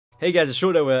Hey guys, it's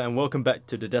Shortware and welcome back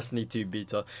to the Destiny 2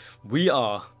 beta. We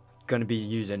are going to be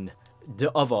using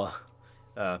the other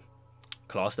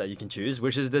class that you can choose,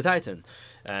 which is the Titan.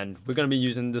 And we're going to be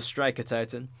using the Striker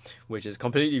Titan, which is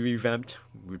completely revamped.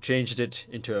 We changed it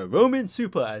into a Roman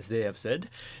Super, as they have said,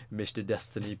 Mr.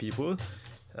 Destiny people.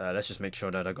 Let's just make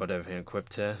sure that I got everything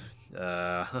equipped here.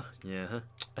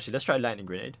 Actually, let's try Lightning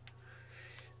Grenade.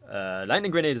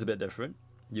 Lightning Grenade is a bit different.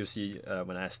 You'll see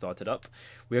when I start it up.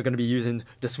 We are going to be using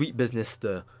the Sweet Business,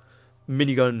 the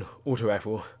minigun auto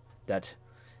rifle that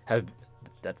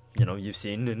you've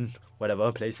seen in whatever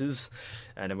places,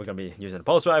 and then we're going to be using a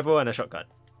pulse rifle and a shotgun,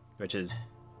 which is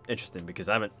interesting because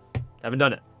I haven't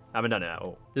done it. I haven't done it at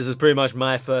all. This is pretty much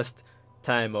my first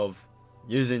time of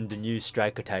using the new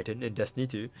Striker Titan in Destiny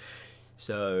 2.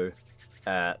 So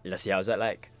let's see how's that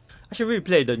like. I should really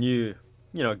play the new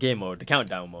game mode, the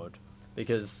countdown mode,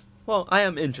 because well, I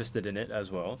am interested in it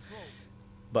as well,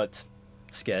 but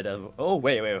scared of... Oh,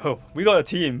 wait, we got a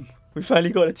team. We finally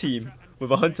got a team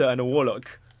with a Hunter and a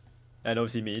Warlock. And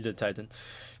obviously me, the Titan.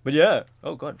 But yeah.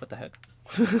 Oh god, what the heck.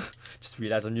 Just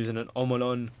realized I'm using an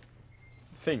Omolon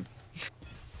thing.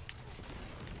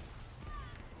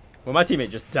 Well, my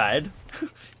teammate just died.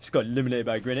 Just got eliminated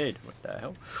by a grenade. What the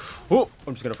hell? Oh,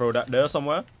 I'm just going to throw that there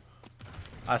somewhere.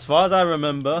 As far as I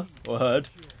remember, or heard,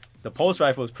 the pulse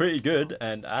rifle is pretty good,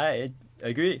 and I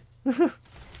agree. And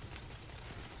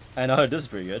I heard this is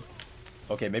pretty good.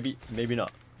 Okay, maybe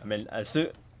not. I mean,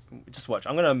 just watch.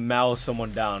 I'm gonna mow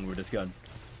someone down with this gun.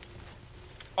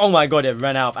 Oh my god, it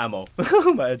ran out of ammo.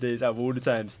 My days, out of all the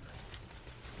times.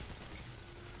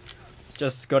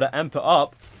 Just gotta amp it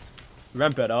up,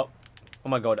 ramp it up. Oh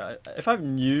my god, if I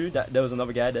knew that there was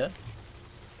another guy there.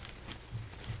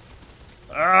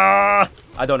 I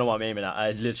don't know what I'm aiming at.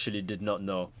 I literally did not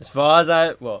know. As far as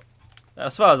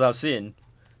I've seen,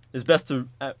 it's best to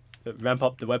ramp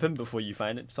up the weapon before you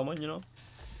find it. Someone,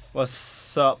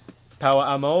 What's up, power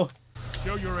ammo?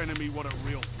 Show your enemy what a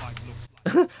real fight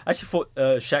looks like. I actually thought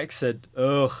Shaq said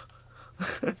ugh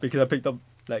because I picked up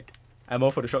like ammo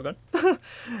for the shotgun.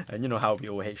 And you know how we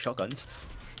all hate shotguns.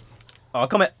 Oh,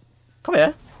 come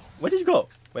here. Where did you go?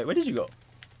 Wait, where did you go?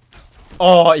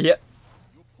 Oh yeah.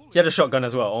 He had a shotgun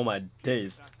as well. Oh my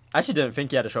days. I actually didn't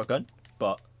think he had a shotgun,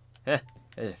 but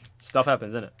stuff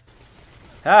happens, innit?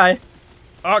 Hi.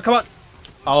 Oh, come on.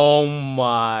 Oh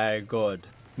my god.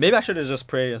 Maybe I should have just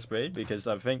prayed and sprayed because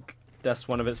I think that's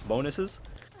one of its bonuses.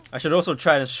 I should also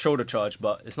try and shoulder charge,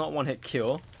 but it's not one hit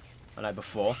kill like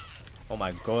before. Oh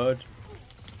my god.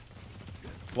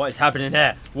 What is happening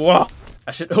here? Whoa.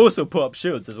 I should also put up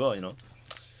shields as well,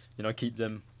 keep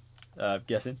them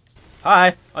guessing.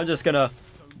 Hi. I'm just gonna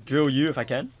drill you if I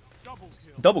can.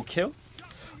 Double kill?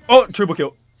 Oh, triple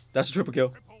kill. That's a triple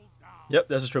kill. Yep,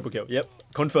 that's a triple kill. Yep,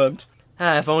 confirmed.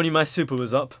 If only my super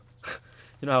was up.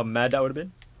 You know how mad that would have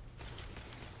been?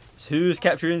 So who's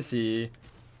capturing C?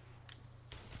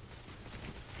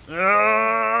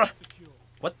 What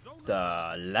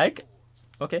the lag?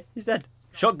 Okay, he's dead.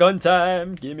 Shotgun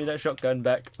time. Give me that shotgun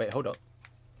back. Wait, hold up.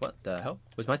 What the hell?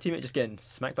 Was my teammate just getting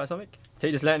smacked by something?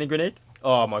 Take this lightning grenade.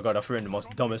 Oh my god, I threw in the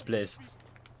most dumbest place.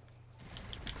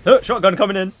 Oh, shotgun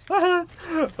coming in.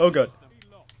 Oh god.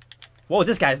 Whoa,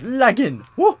 this guy's lagging.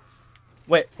 Whoa.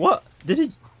 Wait, what? Did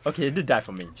he? Okay, he did die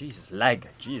for me. Jesus, lag.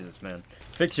 Jesus, man.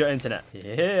 Fix your internet.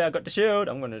 Yeah, I got the shield.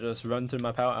 I'm gonna just run to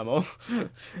my power ammo.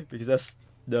 Because that's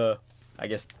the, I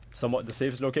guess, somewhat the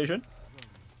safest location.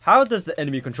 How does the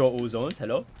enemy control all zones?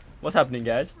 Hello? What's happening,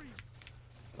 guys?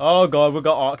 Oh god, we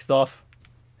got arc stuff.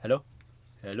 Hello?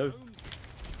 Hello?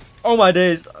 Oh my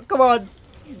days. Come on.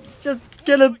 Just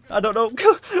kill him. I don't know.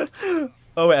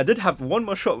 Oh wait, I did have one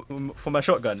more shot for my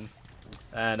shotgun.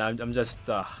 And I'm just...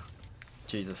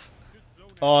 Jesus.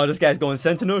 Oh, this guy's going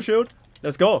sentinel shield.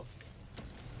 Let's go.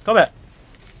 Come here.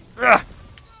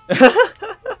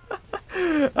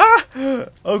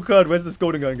 Oh god, where's this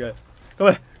golden gun guy? Come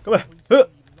here.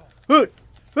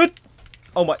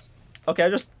 Oh my... Okay, I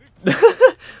just...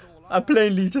 I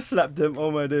plainly just slapped him.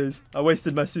 Oh my days. I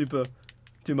wasted my super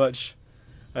too much.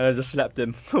 And I just slapped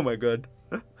him. Oh my god.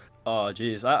 Oh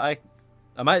jeez. I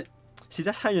might... See,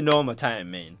 that's how you know I'm a Titan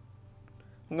main.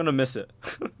 I'm gonna miss it.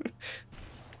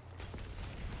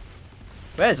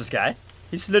 Where is this guy?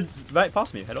 He slid right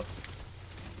past me. Hello?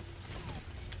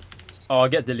 Oh,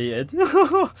 get deleted.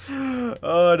 Oh,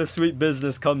 the Sweet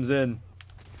Business comes in.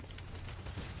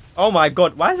 Oh my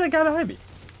god. Why is that guy behind me?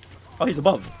 Oh, he's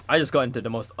above. I just got into the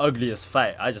most ugliest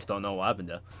fight. I just don't know what happened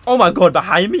there. Oh my god,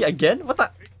 behind me again? What the...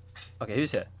 Okay,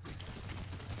 who's here?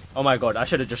 Oh my god, I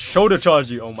should have just shoulder charged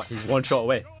you. Oh my, he's one shot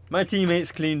away. My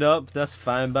teammates cleaned up. That's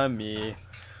fine by me.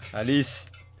 At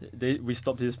least we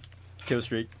stopped his kill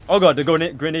streak. Oh god, the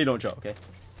grenade launcher. Okay.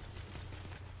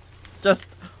 Just,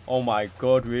 oh my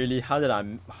god, really? How did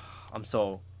I'm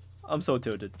so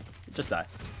tilted. Just die.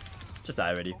 Just die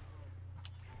already.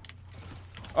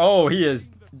 Oh, he is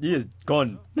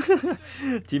gone.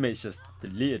 Teammates just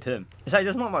deleted him. It's like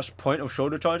there's not much point of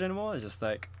shoulder charge anymore. It's just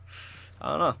like, I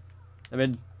don't know. I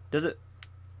mean, does it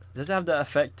have that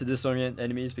effect to disorient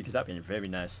enemies? Because that'd be very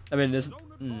nice. I mean,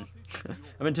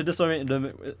 I mean, to disorient them,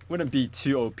 it wouldn't be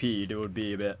too OP. It would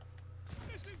be a bit.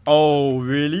 Oh,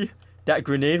 really? That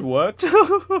grenade worked?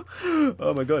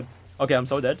 Oh my god. Okay, I'm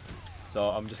so dead. So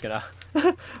I'm just gonna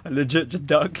I legit just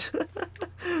ducked.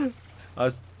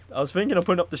 I was thinking of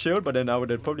putting up the shield, but then I would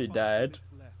have probably died.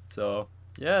 So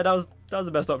yeah, that was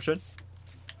the best option.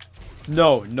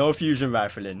 No fusion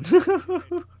rifling.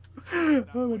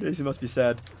 Oh my days, he must be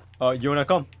sad. Oh, you wanna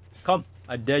come? Come,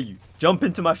 I dare you. Jump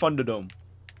into my Thunderdome.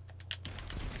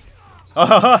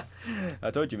 I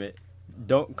told you, mate.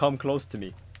 Don't come close to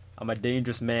me. I'm a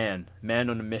dangerous man. Man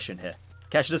on a mission here.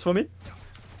 Catch this for me?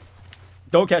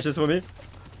 Don't catch this for me.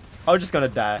 I was just gonna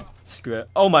die. Screw it.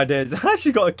 Oh my days. I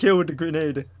actually got a kill with the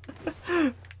grenade.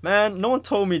 Man, no one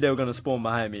told me they were gonna spawn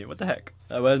behind me. What the heck?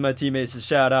 Where's my teammates to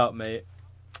shout out, mate?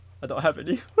 I don't have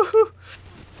any.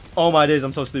 Oh my days,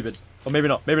 I'm so stupid. Or maybe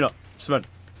not. Maybe not. Just run.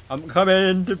 I'm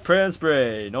coming to pray and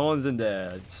spray. No one's in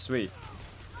there. Sweet.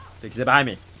 Because they're behind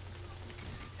me.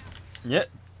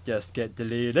 Yep. Just get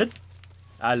deleted.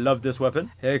 I love this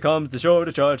weapon. Here comes the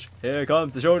shoulder charge. Here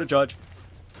comes the shoulder charge.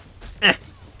 Eh.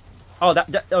 Oh,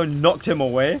 that knocked him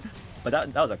away. But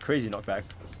that was a crazy knockback.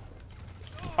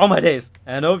 Oh my days.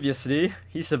 And obviously,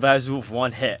 he survives with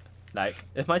one hit. Like,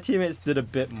 if my teammates did a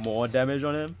bit more damage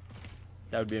on him,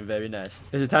 that would be very nice.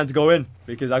 It's time to go in,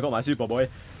 because I got my super boy.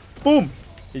 Boom!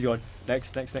 He's gone.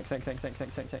 Next. Gotta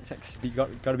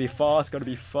be fast, gotta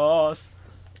be fast.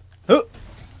 Huh.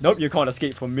 Nope, you can't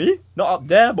escape from me. Not up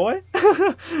there, boy.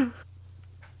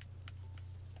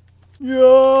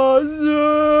 Yes,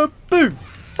 boom!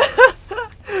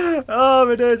 Oh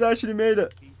my days, I actually made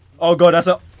it. Oh god, that's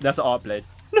an arc blade.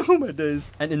 No, my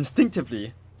days. And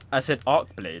instinctively, I said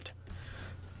arc blade.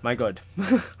 My god.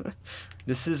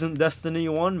 This isn't Destiny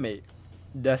 1, mate.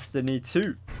 Destiny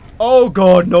 2. Oh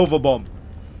god, Nova Bomb.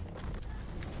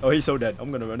 Oh, he's so dead.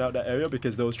 I'm gonna run out that area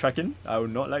because there was tracking. I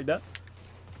would not like that.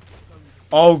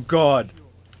 Oh god.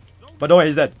 But don't worry,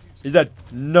 he's dead. He's dead.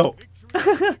 No.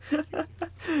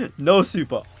 No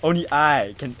super. Only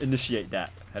I can initiate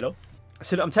that. Hello?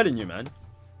 So I'm telling you, man.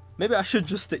 Maybe I should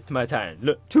just stick to my Titan.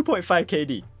 Look, 2.5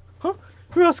 KD. Huh?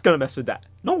 Who else gonna mess with that?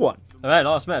 No one. Alright,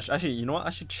 last match. Actually, you know what? I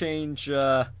should change.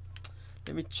 Let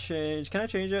me change. Can I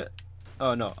change it?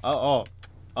 Oh no. Oh.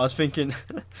 I was thinking.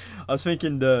 I was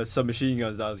thinking the submachine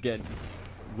guns that I was getting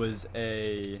was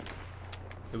it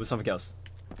was something else.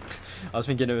 I was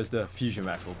thinking it was the fusion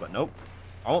rifle, but nope.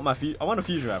 I want a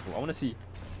fusion rifle. I want to see.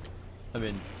 I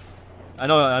mean, I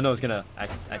know it's gonna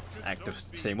act the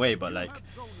same way, but like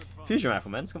fusion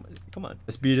rifle, man. Come on.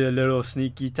 Let's be the little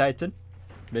sneaky Titan.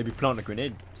 Maybe plant a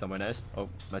grenade somewhere nice. Oh,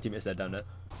 my teammate's dead down there.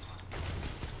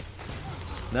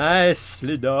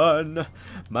 Nicely done.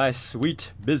 My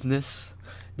sweet business.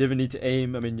 Didn't need to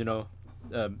aim. I mean, you know,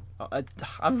 I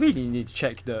really need to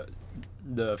check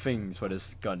the things for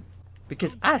this gun.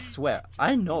 Because I swear,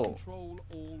 I know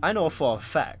for a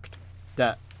fact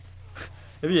that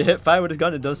if you hit fire with this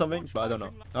gun, it does something, but I don't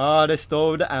know. Oh, they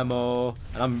stole the ammo.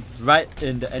 And I'm right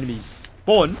in the enemy's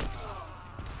spawn.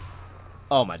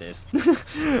 Oh my days.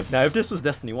 Now, if this was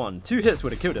Destiny 1, 2 hits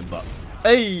would have killed him, but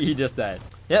hey, he just died.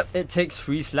 Yep, it takes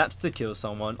 3 slaps to kill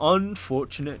someone.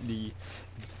 Unfortunately,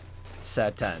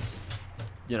 sad times.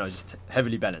 You know, just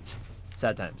heavily balanced.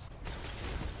 Sad times.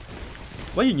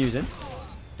 What are you using?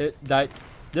 It, like,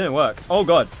 didn't work. Oh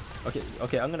god.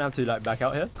 Okay, I'm gonna have to, like, back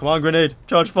out here. Come on, grenade.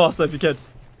 Charge faster if you can.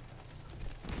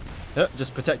 Yep,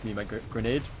 just protect me, my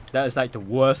grenade. That is, like, the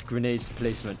worst grenade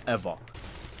placement ever.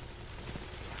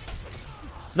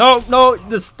 No,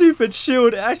 the stupid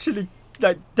shield actually,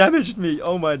 like, damaged me.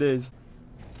 Oh my days.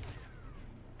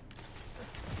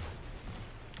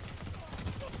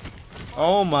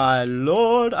 Oh my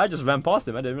lord. I just ran past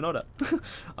him. I didn't even know that.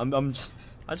 I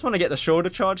just want to get the shoulder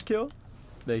charge kill.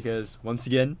 Because, once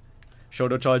again,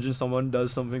 shoulder charging someone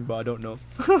does something, but I don't know.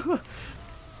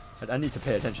 I need to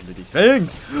pay attention to these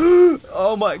things.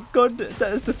 Oh my god,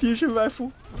 that is the fusion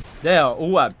rifle. They are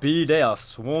all at B. They are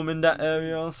swarming that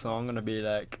area. So I'm going to be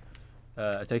like,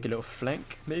 take a little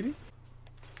flank, maybe.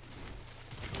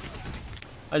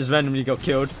 I just randomly got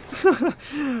killed.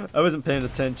 I wasn't paying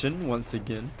attention once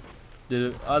again.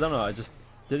 I don't know, I just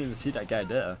didn't even see that guy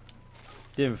there.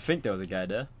 Didn't even think there was a guy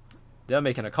there. They're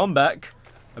making a comeback.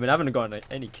 I mean, I haven't gotten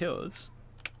any kills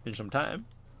in some time,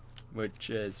 which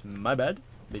is my bad,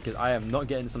 because I am not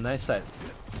getting some nice sights.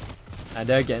 And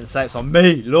they're getting sights on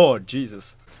me. Lord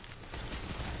Jesus.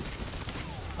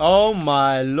 Oh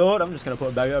my lord. I'm just going to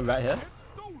put a barrier right here.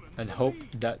 And hope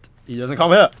that he doesn't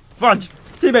come here. Fudge!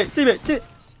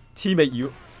 Teammate,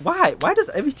 you. Why? Why does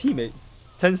every teammate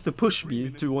tends to push me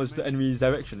towards the enemy's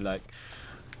direction? Like,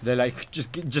 they're like,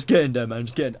 just get in there, man.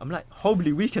 Just get in. I'm like,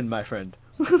 horribly weakened, my friend.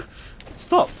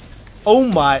 Stop. Oh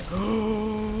my.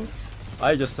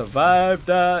 I just survived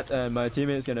that, and my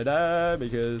teammate's gonna die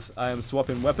because I am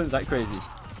swapping weapons like crazy.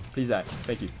 Please die.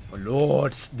 Thank you. Oh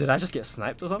lord, did I just get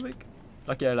sniped or something?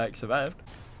 Lucky I like survived.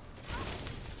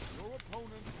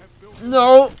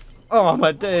 No! Oh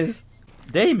my days.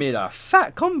 They made a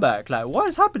fat comeback. Like, what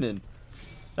is happening?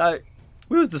 Like,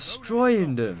 we was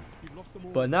destroying them.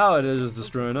 But now they're just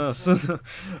destroying us.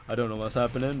 I don't know what's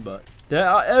happening, but they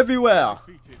are everywhere.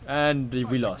 And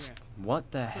we lost. What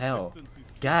the hell?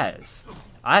 Guys,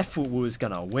 I thought we was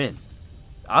gonna win.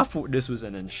 I thought this was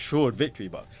an ensured victory,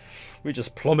 but we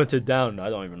just plummeted down. I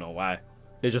don't even know why.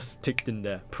 They just ticked in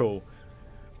their pro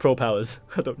powers.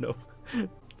 I don't know.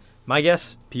 My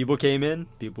guess, people came in,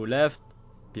 people left,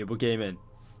 people came in.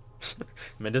 I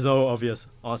mean, there's no obvious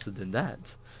answer than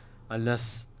that.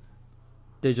 Unless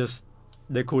they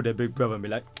call their big brother and be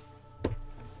like,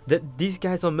 these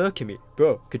guys are murking me.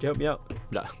 Bro, could you help me out?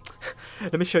 Nah.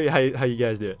 Let me show you how you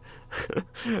guys do it.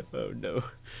 Oh no.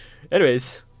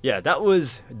 Anyways, yeah, that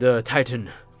was the Titan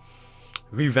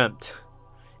revamped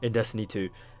in Destiny 2.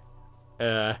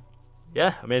 Yeah,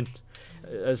 I mean,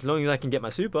 as long as I can get my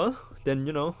super, then,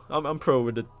 you know, I'm pro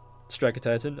with the Striker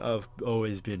Titan. I've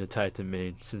always been a Titan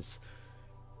main since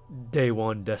day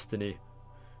one Destiny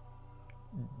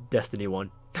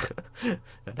 1. No,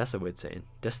 that's a weird saying.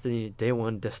 Destiny, day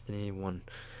one, Destiny 1.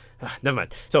 Never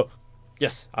mind. So,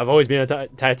 yes, I've always been a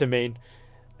Titan main,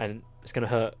 and it's gonna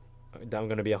hurt that I'm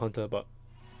gonna be a hunter, but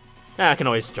I can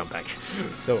always jump back.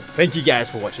 So, thank you guys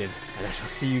for watching, and I shall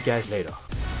see you guys later.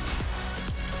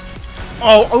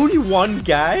 Oh, only one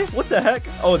guy? What the heck?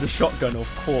 Oh, the shotgun,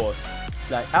 of course.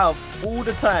 Like, out of all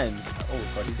the times. Oh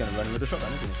god, he's gonna run with the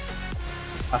shotgun, isn't he?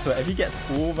 I swear, if he gets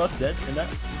all of us dead in that,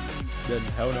 then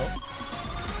hell no.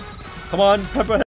 Come on, Pepper.